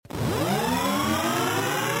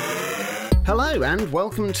Hello and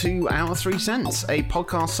welcome to Our 3 Cents, a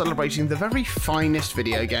podcast celebrating the very finest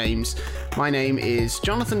video games. My name is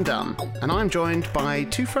Jonathan Dunn and I'm joined by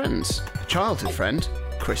two friends. A childhood friend,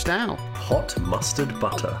 Chris Dow. Hot mustard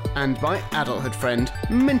butter. And my adulthood friend,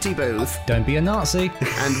 Minty Booth. Don't be a Nazi.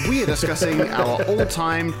 And we are discussing our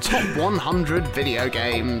all-time top 100 video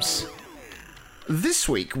games. This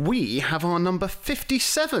week we have our number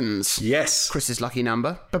 57s. Yes. Chris's lucky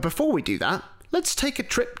number. But before we do that, let's take a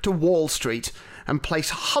trip to Wall Street and place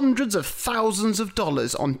hundreds of thousands of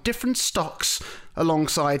dollars on different stocks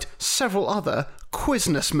alongside several other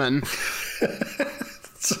Quiznesmen.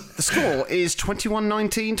 The score is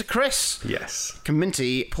 21-19 to Chris. Yes. Can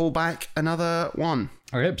Minty pull back another one?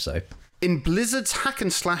 I hope so. In Blizzard's hack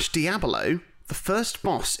and slash Diablo, the first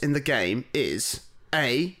boss in the game is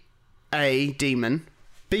A demon,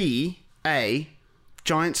 B, a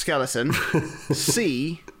giant skeleton,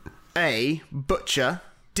 C, a butcher,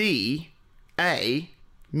 D, a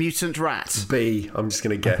mutant rat. B, I'm just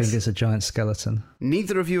going to guess. I think it's a giant skeleton.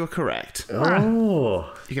 Neither of you are correct.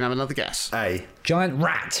 Oh. You can have another guess. A. Giant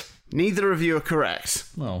rat. Neither of you are correct.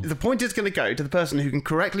 Oh. The point is going to go to the person who can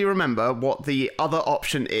correctly remember what the other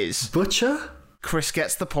option is. Butcher? Chris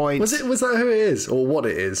gets the point. Was that who it is, or what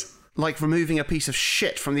it is? Like removing a piece of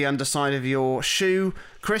shit from the underside of your shoe.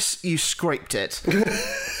 Chris, you scraped it.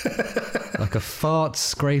 Like a fart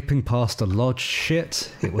scraping past a lodged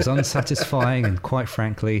shit. It was unsatisfying and, quite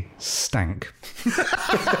frankly, stank.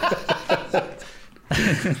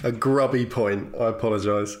 A grubby point. I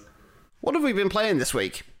apologise. What have we been playing this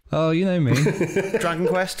week? Oh, you know me. Dragon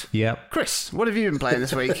Quest? Yep. Chris, what have you been playing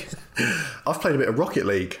this week? I've played a bit of Rocket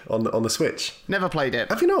League on the Switch. Never played it.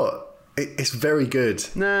 Have you not? It's very good.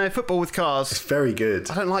 No, football with cars. It's very good.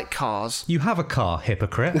 I don't like cars. You have a car,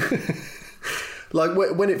 hypocrite. Like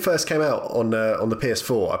when it first came out on the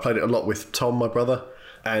PS4, I played it a lot with Tom, my brother,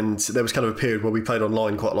 and there was kind of a period where we played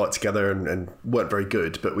online quite a lot together and weren't very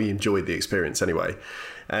good, but we enjoyed the experience anyway.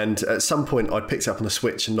 And at some point, I picked it up on the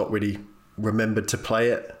Switch and not really remembered to play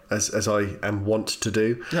it as I am wont to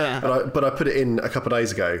do. Yeah. But I put it in a couple of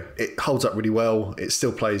days ago. It holds up really well. It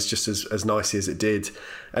still plays just as nicely as it did,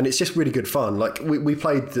 and it's just really good fun. Like we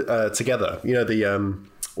played together. You know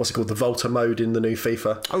the what's it called, the Volta mode in the new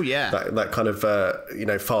FIFA. Oh yeah. That kind of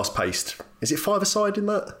fast paced. Is it 5-a-side in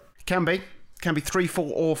that? Can be 3,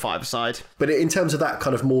 4 or 5-a-side. But in terms of that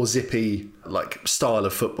kind of more zippy like style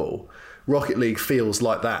of football, Rocket League feels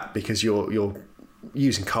like that because you're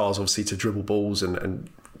using cars obviously to dribble balls and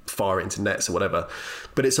fire it into nets or whatever,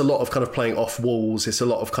 but it's a lot of kind of playing off walls. It's a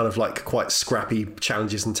lot of kind of like quite scrappy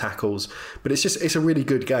challenges and tackles, but it's a really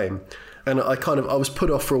good game. And I was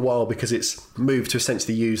put off for a while because it's moved to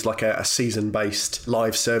essentially use like a season-based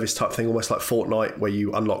live service type thing, almost like Fortnite, where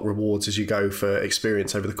you unlock rewards as you go for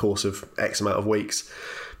experience over the course of X amount of weeks.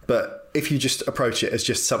 But if you just approach it as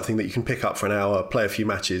just something that you can pick up for an hour, play a few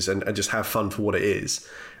matches and just have fun for what it is,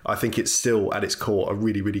 I think it's still at its core a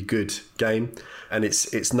really, really good game. And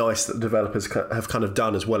it's nice that the developers have kind of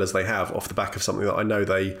done as well as they have off the back of something that I know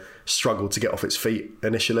they struggled to get off its feet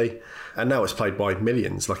initially. And now it's played by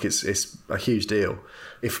millions. Like it's a huge deal.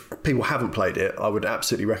 If people haven't played it, I would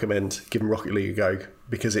absolutely recommend giving Rocket League a go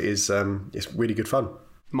because it's really good fun.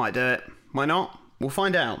 Might do it. Might not. We'll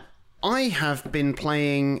find out. I have been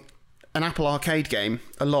playing an Apple Arcade game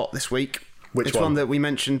a lot this week. Which one? One that we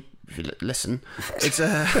mentioned. If you listen, it's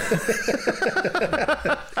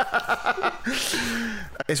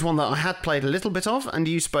it's one that I had played a little bit of, and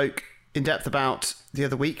you spoke in depth about the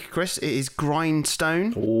other week, Chris. It is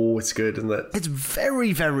Grindstone. Oh, it's good, isn't it? It's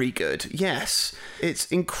very, very good. Yes, it's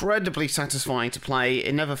incredibly satisfying to play.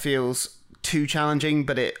 It never feels too challenging,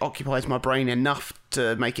 but it occupies my brain enough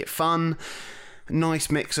to make it fun. Nice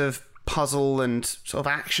mix of puzzle and sort of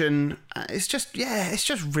action. It's just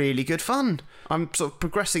really good fun. I'm sort of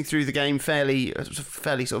progressing through the game fairly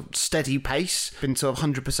sort of steady pace. Been sort of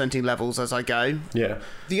 100%ing levels as I go. Yeah.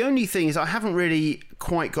 The only thing is I haven't really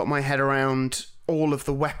quite got my head around all of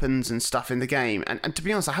the weapons and stuff in the game, and to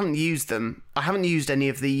be honest, I haven't used them. I haven't used any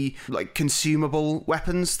of the like consumable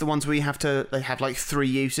weapons, the ones where they have like 3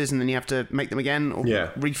 uses and then you have to make them again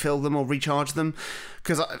or refill them or recharge them,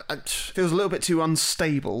 because it feels a little bit too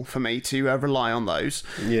unstable for me to rely on those.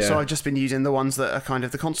 So I've just been using the ones that are kind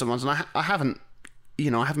of the constant ones, and I haven't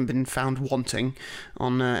been found wanting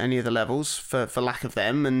on any of the levels for lack of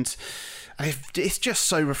them. And It's just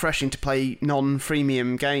so refreshing to play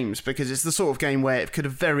non-freemium games, because it's the sort of game where it could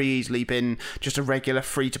have very easily been just a regular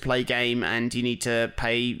free-to-play game and you need to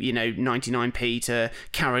pay, 99p to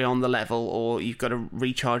carry on the level, or you've got to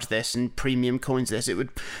recharge this and premium coins this.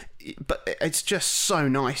 But it's just so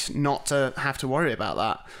nice not to have to worry about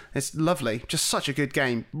that. It's lovely. Just such a good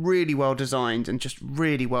game. Really well designed and just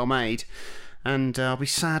really well made. And I'll be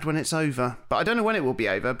sad when it's over. But I don't know when it will be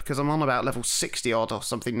over, because I'm on about level 60 odd or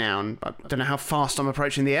something now, and I don't know how fast I'm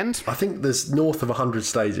approaching the end. I think there's north of 100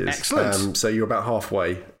 stages. Excellent. So you're about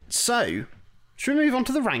halfway. So, should we move on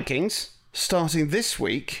to the rankings? Starting this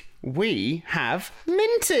week, we have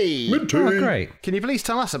Minty. Minty! Oh, great. Can you please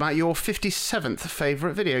tell us about your 57th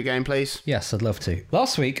favourite video game, please? Yes, I'd love to.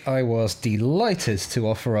 Last week, I was delighted to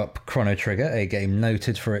offer up Chrono Trigger, a game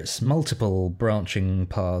noted for its multiple branching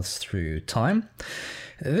paths through time.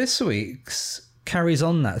 This week's carries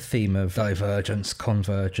on that theme of divergence,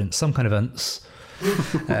 convergence, some kind of unts,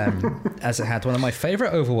 as it had one of my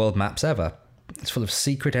favourite overworld maps ever. It's full of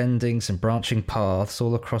secret endings and branching paths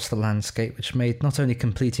all across the landscape, which made not only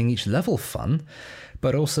completing each level fun,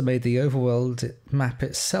 but also made the overworld map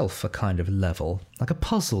itself a kind of level, like a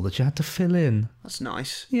puzzle that you had to fill in. That's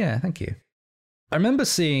nice. Yeah, thank you. I remember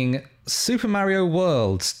seeing Super Mario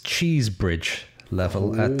World's Cheese Bridge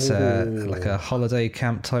level at like a holiday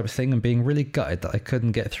camp type thing, and being really gutted that I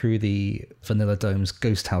couldn't get through the Vanilla Dome's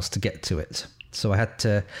ghost house to get to it. So I had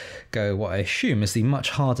to go what I assume is the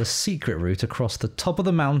much harder secret route across the top of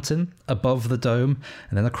the mountain, above the dome,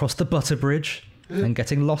 and then across the Butter Bridge, and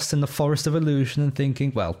getting lost in the Forest of Illusion and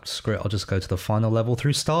thinking, well, screw it, I'll just go to the final level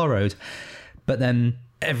through Star Road. But then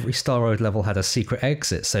every Star Road level had a secret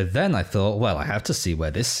exit, so then I thought, well, I have to see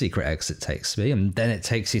where this secret exit takes me, and then it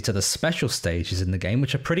takes you to the special stages in the game,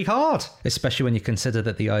 which are pretty hard, especially when you consider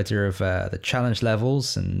that the idea of the challenge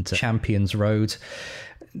levels and Champions Road,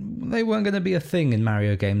 they weren't going to be a thing in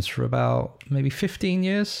Mario games for about maybe 15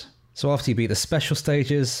 years. So after you beat the special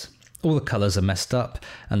stages, all the colours are messed up,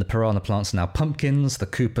 and the piranha plants are now pumpkins, the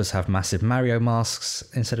Koopas have massive Mario masks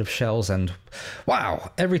instead of shells, and wow,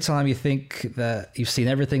 every time you think that you've seen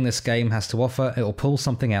everything this game has to offer, it'll pull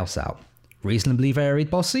something else out. Reasonably varied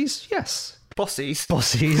bosses? Yes. Bossies.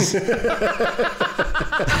 Bosses.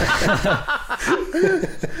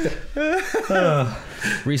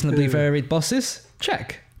 Reasonably varied bosses?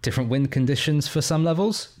 Check. Different wind conditions for some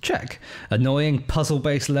levels? Check. Annoying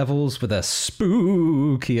puzzle-based levels with a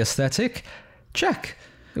spooky aesthetic? Check.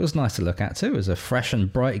 It was nice to look at too. It was a fresh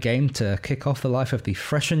and bright game to kick off the life of the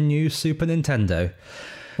fresh and new Super Nintendo.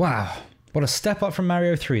 Wow, what a step up from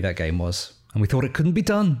Mario 3 that game was. And we thought it couldn't be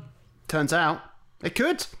done. Turns out, it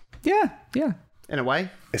could. Yeah. In a way.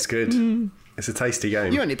 It's good. It's a tasty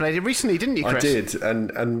game. You only played it recently, didn't you, Chris? I did,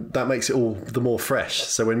 and that makes it all the more fresh.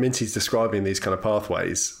 So when Minty's describing these kind of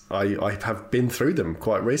pathways, I have been through them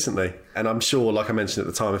quite recently. And I'm sure, like I mentioned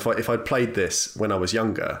at the time, if I'd played this when I was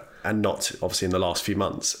younger, and not obviously in the last few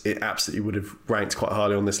months, it absolutely would have ranked quite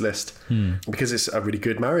highly on this list. Because it's a really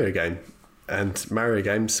good Mario game. And Mario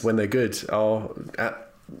games, when they're good, are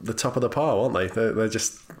at the top of the pile, aren't they? They're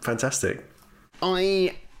just fantastic.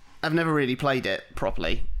 I've never really played it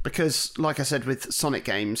properly because, like I said with Sonic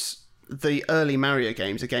games, the early Mario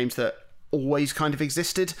games are games that always kind of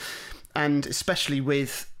existed, and especially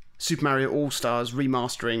with Super Mario All-Stars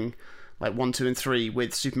remastering like 1, 2 and 3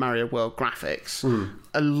 with Super Mario World graphics,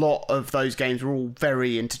 a lot of those games were all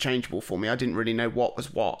very interchangeable for me. I didn't really know what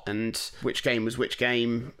was what and which game was which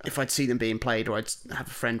game, if I'd see them being played or I'd have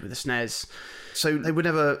a friend with a SNES. So they were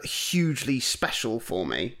never hugely special for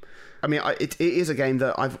me. I mean, it is a game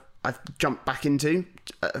that I've jumped back into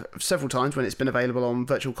several times when it's been available on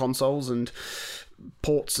virtual consoles and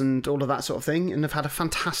ports and all of that sort of thing, and I've had a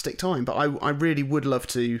fantastic time. But I really would love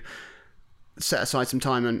to set aside some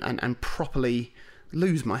time and properly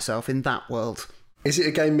lose myself in that world. Is it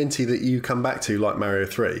a game, Minty, that you come back to like Mario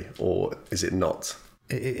 3, or is it not?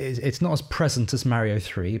 It's not as present as Mario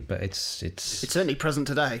 3, but it's certainly present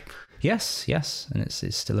today. Yes, and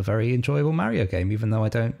it's still a very enjoyable Mario game, even though I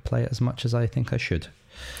don't play it as much as I think I should.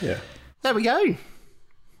 Yeah. There we go.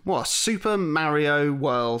 What a Super Mario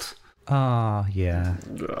World. Ah, yeah.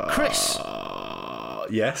 Chris.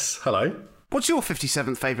 Yes, hello. What's your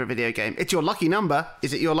 57th favourite video game? It's your lucky number.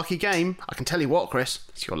 Is it your lucky game? I can tell you what, Chris.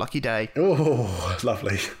 It's your lucky day. Oh,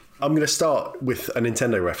 lovely. I'm going to start with a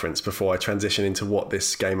Nintendo reference before I transition into what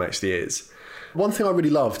this game actually is. One thing I really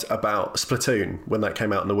loved about Splatoon when that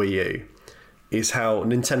came out on the Wii U is how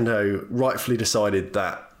Nintendo rightfully decided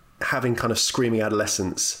that having kind of screaming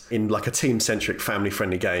adolescents in like a team-centric,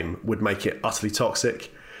 family-friendly game would make it utterly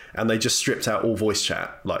toxic. and they just stripped out all voice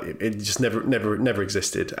chat. Like it just never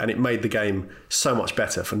existed, and it made the game so much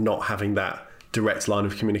better for not having that direct line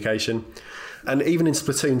of communication. And even in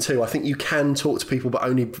Splatoon 2, I think you can talk to people, but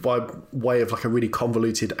only by way of like a really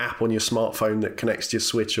convoluted app on your smartphone that connects to your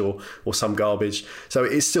Switch or some garbage. So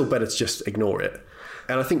it's still better to just ignore it.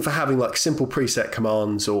 And I think for having like simple preset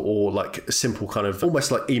commands or like a simple kind of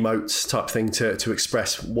almost like emotes type thing to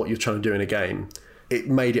express what you're trying to do in a game, it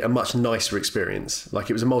made it a much nicer experience.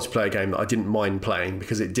 Like it was a multiplayer game that I didn't mind playing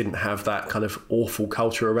because it didn't have that kind of awful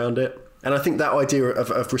culture around it. And I think that idea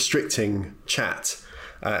of restricting chat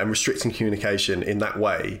and restricting communication in that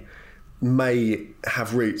way may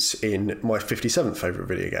have roots in my 57th favourite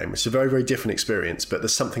video game. It's a very, very different experience, but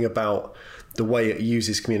there's something about the way it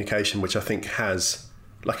uses communication which I think has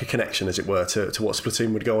like a connection, as it were, to what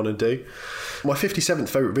Splatoon would go on and do. My 57th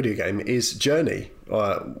favourite video game is Journey,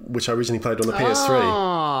 which I originally played on the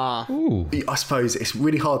PS3. Ooh. I suppose it's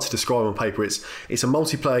really hard to describe on paper. It's a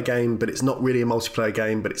multiplayer game, but it's not really a multiplayer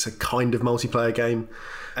game, but it's a kind of multiplayer game.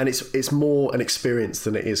 And it's more an experience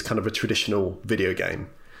than it is kind of a traditional video game.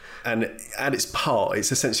 And at its part,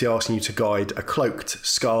 it's essentially asking you to guide a cloaked,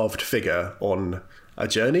 scarved figure on a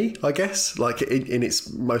journey, I guess, like in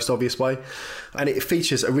its most obvious way. And it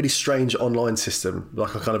features a really strange online system,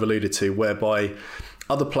 like I kind of alluded to, whereby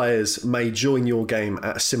other players may join your game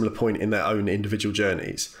at a similar point in their own individual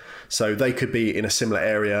journeys. So they could be in a similar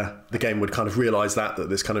area. The game would kind of realise that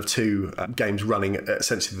there's kind of two games running at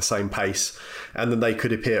essentially the same pace, and then they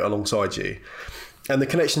could appear alongside you. And the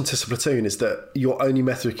connection to Splatoon is that your only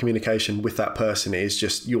method of communication with that person is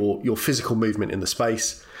just your physical movement in the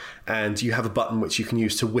space, and you have a button which you can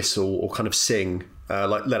use to whistle or kind of sing,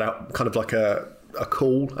 like let out kind of like a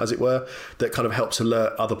call, as it were, that kind of helps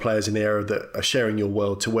alert other players in the area that are sharing your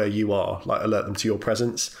world to where you are, like alert them to your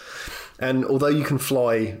presence. And although you can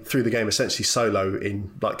fly through the game essentially solo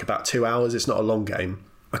in like about 2 hours, it's not a long game,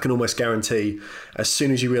 I can almost guarantee as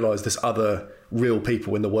soon as you realise there's other real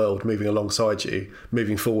people in the world moving alongside you,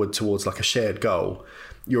 moving forward towards like a shared goal,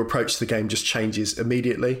 your approach to the game just changes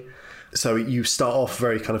immediately. So you start off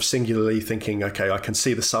very kind of singularly thinking, okay, I can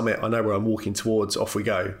see the summit, I know where I'm walking towards, off we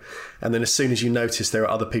go. And then as soon as you notice there are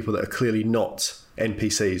other people that are clearly not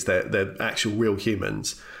NPCs, they're actual real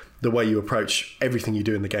humans, the way you approach everything you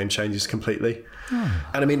do in the game changes completely. And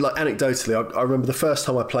I mean, like anecdotally, I remember the first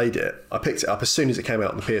time I played it, I picked it up as soon as it came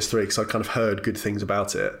out on the PS3 because I kind of heard good things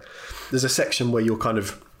about it. There's a section where you're kind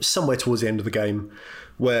of somewhere towards the end of the game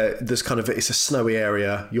where there's kind of, it's a snowy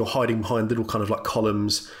area, you're hiding behind little kind of like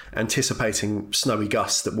columns, anticipating snowy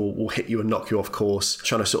gusts that will hit you and knock you off course,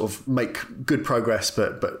 trying to sort of make good progress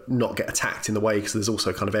but not get attacked in the way, because there's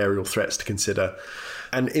also kind of aerial threats to consider.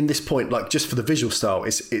 And in this point, like just for the visual style,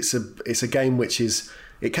 it's a game which is,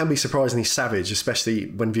 it can be surprisingly savage,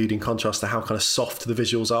 especially when viewed in contrast to how kind of soft the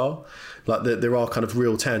visuals are. Like there are kind of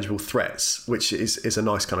real tangible threats, which is a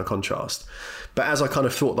nice kind of contrast. But as I kind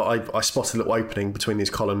of thought that I spotted a little opening between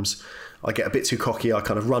these columns, I get a bit too cocky, I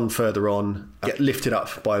kind of run further on, get lifted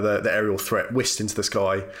up by the aerial threat, whisked into the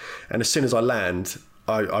sky. And as soon as I land,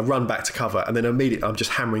 I run back to cover, and then immediately I'm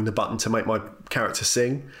just hammering the button to make my character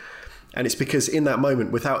sing. And it's because in that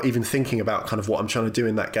moment, without even thinking about kind of what I'm trying to do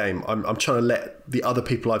in that game, I'm trying to let the other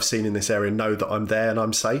people I've seen in this area know that I'm there and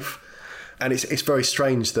I'm safe. And it's very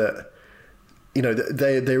strange that, you know,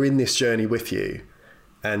 they're in this journey with you,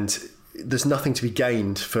 and there's nothing to be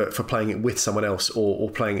gained for playing it with someone else or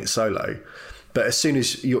playing it solo. But as soon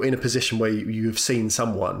as you're in a position where you've seen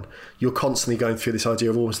someone, you're constantly going through this idea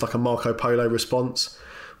of almost like a Marco Polo response,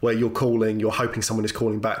 where you're hoping someone is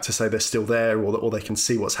calling back to say they're still there, or they can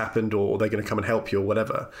see what's happened, or they're going to come and help you or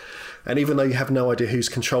whatever. And even though you have no idea who's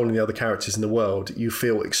controlling the other characters in the world, you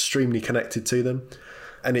feel extremely connected to them.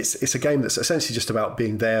 And it's a game that's essentially just about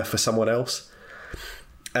being there for someone else.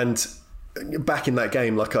 And back in that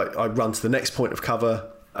game, like I run to the next point of cover.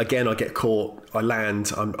 Again, I get caught, I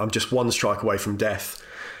land, I'm just one strike away from death.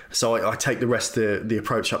 So I take the rest of the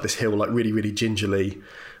approach up this hill, like really, really gingerly,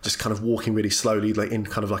 just kind of walking really slowly, like in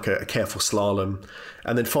kind of like a careful slalom.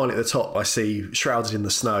 And then finally at the top, I see, shrouded in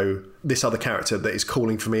the snow, this other character that is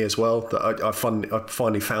calling for me as well, that I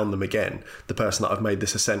finally found them again, the person that I've made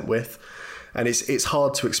this ascent with. And it's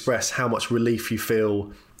hard to express how much relief you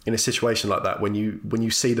feel in a situation like that when you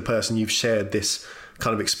see the person you've shared this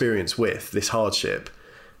kind of experience with, this hardship,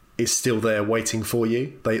 is still there waiting for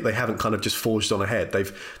you. They haven't kind of just forged on ahead.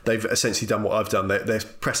 They've essentially done what I've done. They're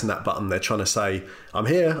pressing that button. They're trying to say, I'm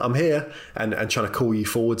here, and trying to call you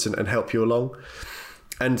forwards and help you along.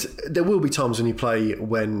 And there will be times when you play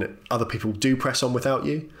when other people do press on without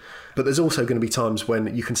you. But there's also going to be times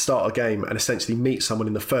when you can start a game and essentially meet someone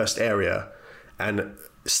in the first area, and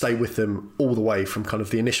stay with them all the way from kind of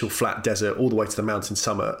the initial flat desert all the way to the mountain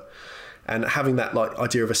summit. And having that like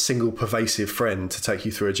idea of a single pervasive friend to take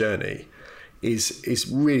you through a journey is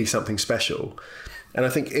really something special. And I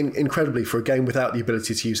think incredibly, for a game without the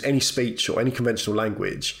ability to use any speech or any conventional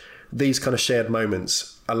language, these kind of shared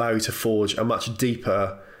moments allow you to forge a much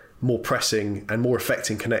deeper, more pressing and more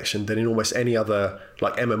affecting connection than in almost any other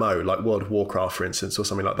like MMO, like World of Warcraft, for instance, or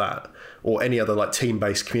something like that, or any other like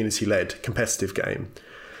team-based, community-led competitive game,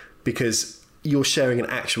 because you're sharing an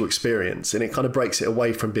actual experience, and it kind of breaks it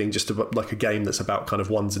away from being just like a game that's about kind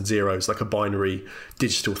of ones and zeros, like a binary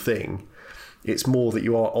digital thing. It's more that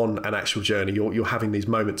you are on an actual journey. You're having these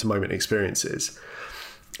moment-to-moment experiences.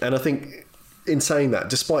 And I think in saying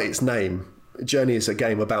that, despite its name, Journey is a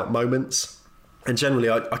game about moments. And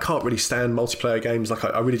generally, I can't really stand multiplayer games. Like,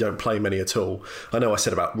 I really don't play many at all. I know I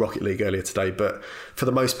said about Rocket League earlier today, but for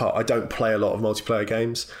the most part, I don't play a lot of multiplayer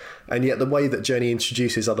games. And yet the way that Journey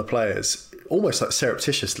introduces other players, almost like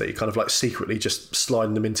surreptitiously, kind of like secretly just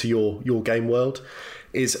sliding them into your game world,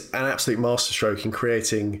 is an absolute masterstroke in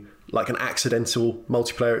creating like an accidental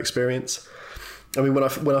multiplayer experience. I mean, when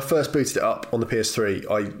I first booted it up on the PS3,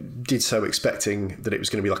 I did so expecting that it was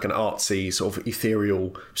going to be like an artsy, sort of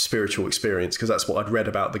ethereal, spiritual experience, because that's what I'd read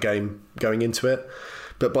about the game going into it.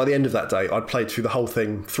 But by the end of that day, I'd played through the whole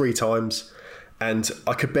thing 3 times, and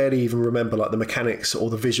I could barely even remember like the mechanics or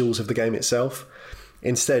the visuals of the game itself.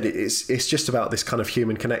 Instead, it's just about this kind of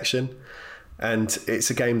human connection. And it's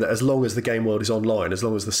a game that, as long as the game world is online, as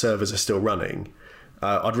long as the servers are still running,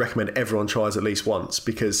 I'd recommend everyone tries at least once,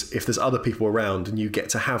 because if there's other people around and you get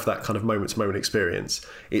to have that kind of moment-to-moment experience,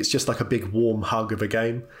 it's just like a big warm hug of a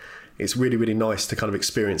game. It's really, really nice to kind of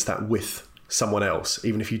experience that with someone else,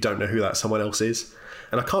 even if you don't know who that someone else is.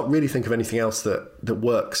 And I can't really think of anything else that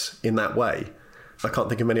works in that way. I can't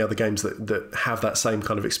think of many other games that have that same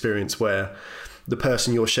kind of experience where the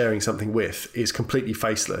person you're sharing something with is completely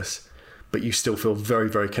faceless, but you still feel very,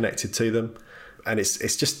 very connected to them. And it's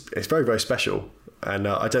very, very special. And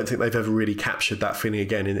I don't think they've ever really captured that feeling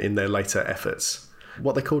again in their later efforts.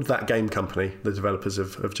 What they called That Game Company, the developers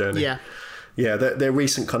of Journey. Yeah, their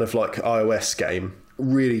recent kind of like iOS game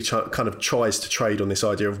really kind of tries to trade on this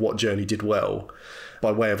idea of what Journey did well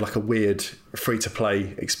by way of like a weird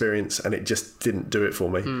free-to-play experience, and it just didn't do it for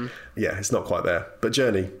me. Yeah, it's not quite there. But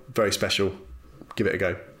Journey, very special. Give it a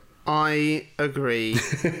go. I agree.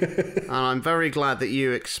 And I'm very glad that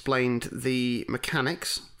you explained the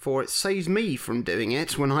mechanics, for it saves me from doing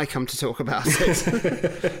it when I come to talk about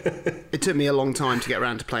it. It took me a long time to get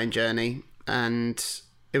around to playing Journey, and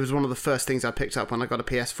it was one of the first things I picked up when I got a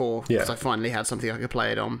PS4, because I finally had something I could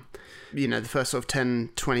play it on. You know, the first sort of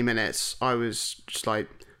 10, 20 minutes, I was just like,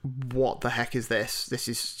 what the heck is this? This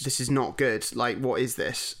is not good. Like, what is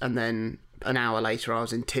this? And then an hour later, I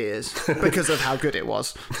was in tears because of how good it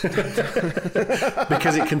was.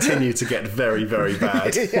 Because it continued to get very, very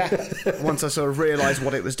bad. Once I sort of realised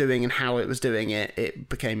what it was doing and how it was doing it, it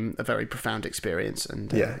became a very profound experience.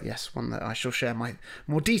 And yes, one that I shall share my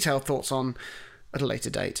more detailed thoughts on at a later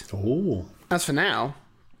date. Ooh. As for now,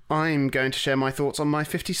 I'm going to share my thoughts on my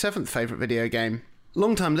 57th favourite video game.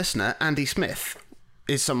 Long-time listener Andy Smith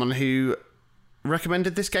is someone who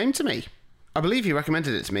recommended this game to me. I believe he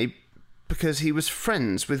recommended it to me because he was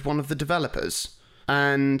friends with one of the developers,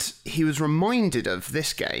 and he was reminded of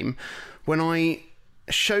this game when I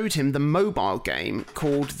showed him the mobile game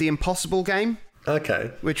called The Impossible Game.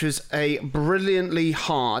 Okay. Which was a brilliantly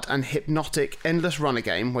hard and hypnotic endless runner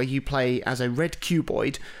game where you play as a red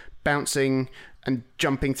cuboid bouncing and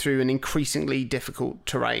jumping through an increasingly difficult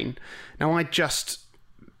terrain. Now, I just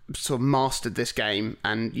sort of mastered this game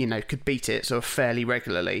and, you know, could beat it sort of fairly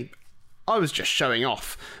regularly. I was just showing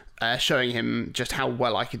off, showing him just how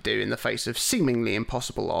well I could do in the face of seemingly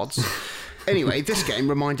impossible odds. Anyway, this game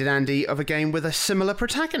reminded Andy of a game with a similar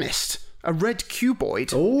protagonist, a red cuboid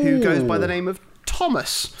who goes by the name of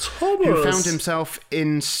Thomas, who found himself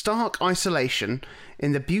in stark isolation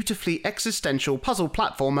in the beautifully existential puzzle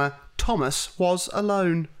platformer Thomas Was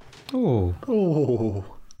Alone. Oh.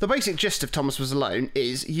 The basic gist of Thomas Was Alone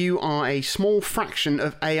is you are a small fraction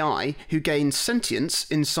of AI who gains sentience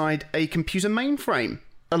inside a computer mainframe.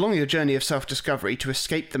 Along your journey of self-discovery to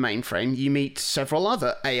escape the mainframe, you meet several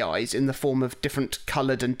other AIs in the form of different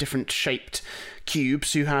coloured and different shaped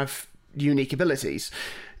cubes who have unique abilities.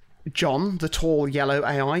 John, the tall yellow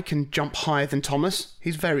AI, can jump higher than Thomas.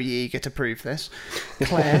 He's very eager to prove this.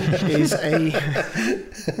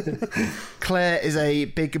 Claire is a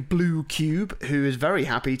big blue cube who is very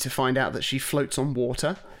happy to find out that she floats on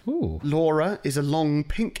water. Ooh. Laura is a long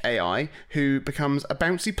pink AI who becomes a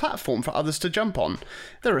bouncy platform for others to jump on.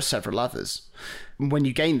 There are several others. When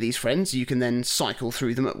you gain these friends, you can then cycle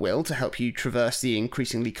through them at will to help you traverse the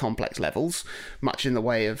increasingly complex levels, much in the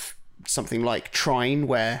way of something like Trine,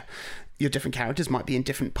 where your different characters might be in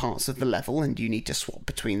different parts of the level and you need to swap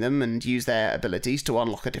between them and use their abilities to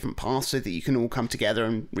unlock a different path so that you can all come together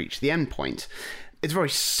and reach the end point. It's a very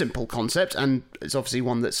simple concept, and it's obviously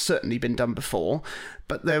one that's certainly been done before,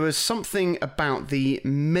 but there was something about the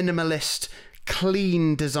minimalist,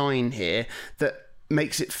 clean design here that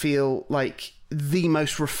makes it feel like the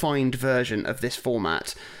most refined version of this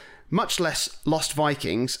format. Much less Lost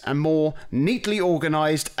Vikings and more neatly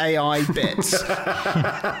organised AI bits.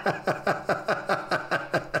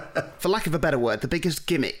 For lack of a better word, the biggest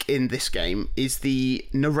gimmick in this game is the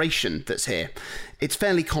narration that's here. It's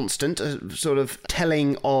fairly constant, a sort of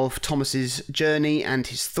telling of Thomas's journey and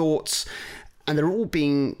his thoughts, and they're all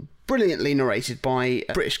being brilliantly narrated by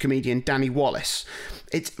British comedian Danny Wallace.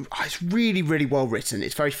 It's really, really well written.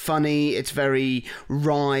 It's very funny, it's very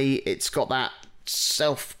wry, it's got that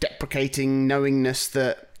self-deprecating knowingness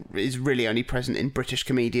that is really only present in British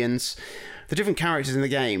comedians. The different characters in the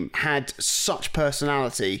game had such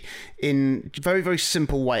personality in very, very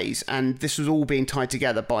simple ways, and this was all being tied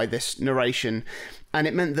together by this narration, and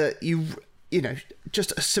it meant that you know,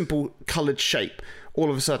 just a simple coloured shape all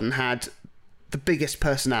of a sudden had the biggest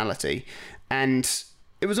personality, and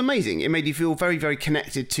it was amazing. It made you feel very, very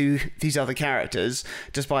connected to these other characters,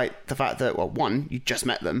 despite the fact that, well, one, you just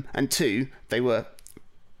met them, and two, they were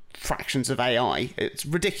fractions of AI. It's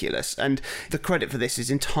ridiculous, and the credit for this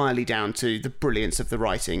is entirely down to the brilliance of the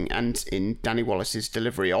writing and in Danny Wallace's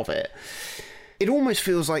delivery of it. It almost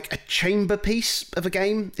feels like a chamber piece of a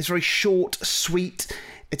game. It's very short, sweet.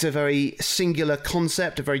 It's a very singular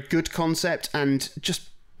concept, a very good concept, and just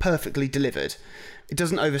perfectly delivered. It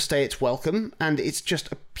doesn't overstay its welcome, and it's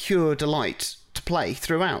just a pure delight to play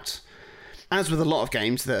throughout. As with a lot of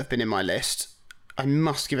games that have been in my list, I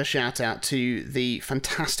must give a shout out to the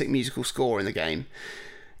fantastic musical score in the game.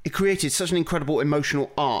 It created such an incredible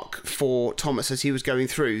emotional arc for Thomas as he was going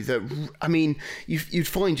through that, I mean, you'd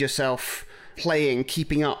find yourself playing,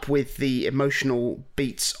 keeping up with the emotional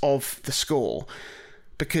beats of the score,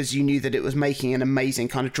 because you knew that it was making an amazing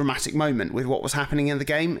kind of dramatic moment with what was happening in the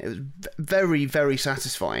game. It was very, very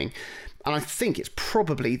satisfying. And I think it's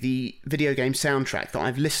probably the video game soundtrack that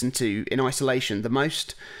I've listened to in isolation the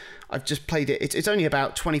most. I've just played it. It's only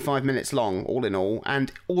about 25 minutes long, all in all,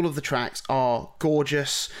 and all of the tracks are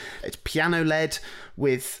gorgeous. It's piano-led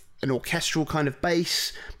with an orchestral kind of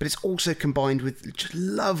bass, but it's also combined with just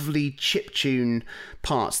lovely chiptune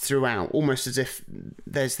parts throughout, almost as if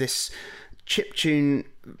there's this chiptune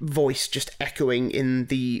voice just echoing in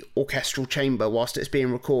the orchestral chamber whilst it's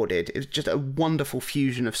being recorded. It was just a wonderful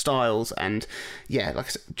fusion of styles, and yeah, like I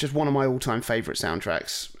said, just one of my all-time favourite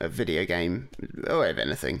soundtracks of video game, or of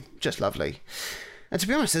anything. Just lovely. And to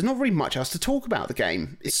be honest, there's not really much else to talk about the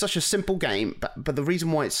game. It's such a simple game, but the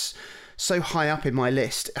reason why it's so high up in my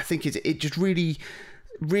list, I think it just really,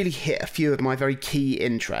 really hit a few of my very key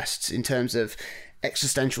interests in terms of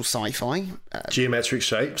existential sci-fi. Geometric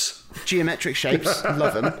shapes.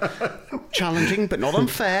 Love them. Challenging, but not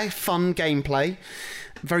unfair. Fun gameplay.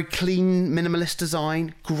 Very clean, minimalist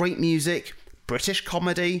design. Great music. British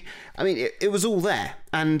comedy. I mean, it was all there.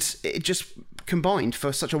 And it just combined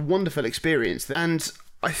for such a wonderful experience. And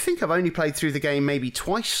I think I've only played through the game maybe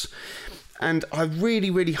twice. And I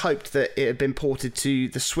really, really hoped that it had been ported to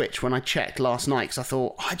the Switch when I checked last night, because I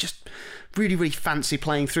thought, I just really, really fancy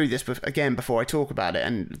playing through this again before I talk about it,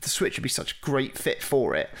 and the Switch would be such a great fit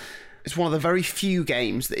for it. It's one of the very few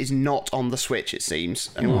games that is not on the Switch, it seems,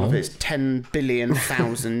 and all of its 10 billion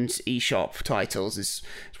thousand eShop titles is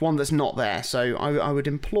one that's not there, so I would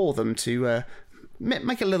implore them to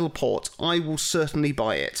make a little port. I will certainly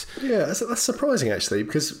buy it. Yeah, that's surprising actually,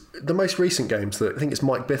 because the most recent games, that I think it's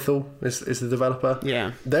Mike Bithell is the developer.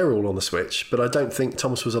 Yeah, they're all on the Switch, but I don't think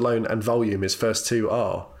Thomas Was Alone and Volume, his first two,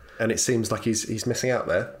 are. And it seems like he's missing out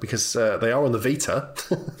there, because they are on the Vita.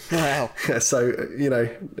 Wow. So, you know,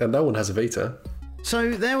 and no one has a Vita.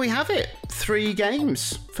 So there we have it. 3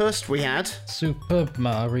 games. First we had Super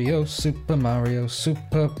Mario, Super Mario,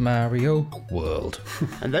 Super Mario World.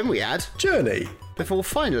 And then we had Journey. Before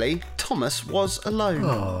finally, Thomas Was Alone.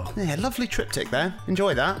 Oh. Yeah, lovely triptych there.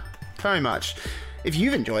 Enjoy that very much. If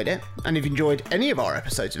you've enjoyed it, and if you've enjoyed any of our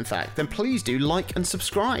episodes, in fact, then please do like and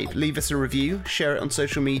subscribe. Leave us a review, share it on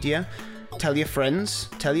social media, tell your friends,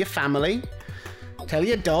 tell your family, tell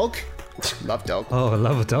your dog. Love dog. Oh, I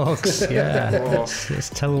love dogs. Yeah. Let's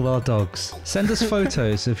tell all our dogs. Send us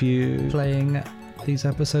photos of you playing these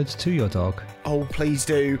episodes to your dog. Oh, please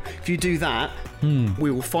do. If you do that,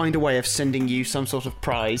 we will find a way of sending you some sort of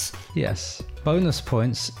prize. Yes. Bonus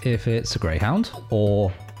points if it's a greyhound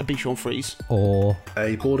or A Bichon Frise. or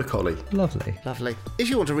A border collie. lovely. Lovely.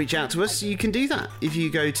 If you want to reach out to us, you can do that. If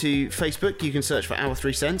you go to Facebook, you can search for Our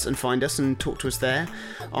 3 Cents and find us and talk to us there.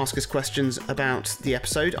 Ask us questions about the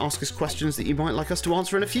episode. Ask us questions that you might like us to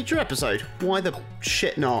answer in a future episode. Why the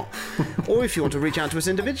shit not? Or if you want to reach out to us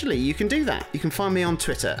individually, you can do that. You can find me on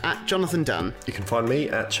Twitter at Jonathan Dunn. You can find me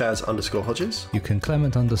at Chaz_Hodges. You can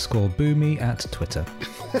Clement_Boomy at Twitter.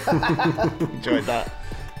 Enjoyed that.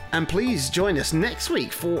 And please join us next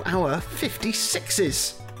week for our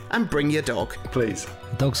 56s. And bring your dog. Please.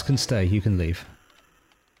 Dogs can stay, you can leave.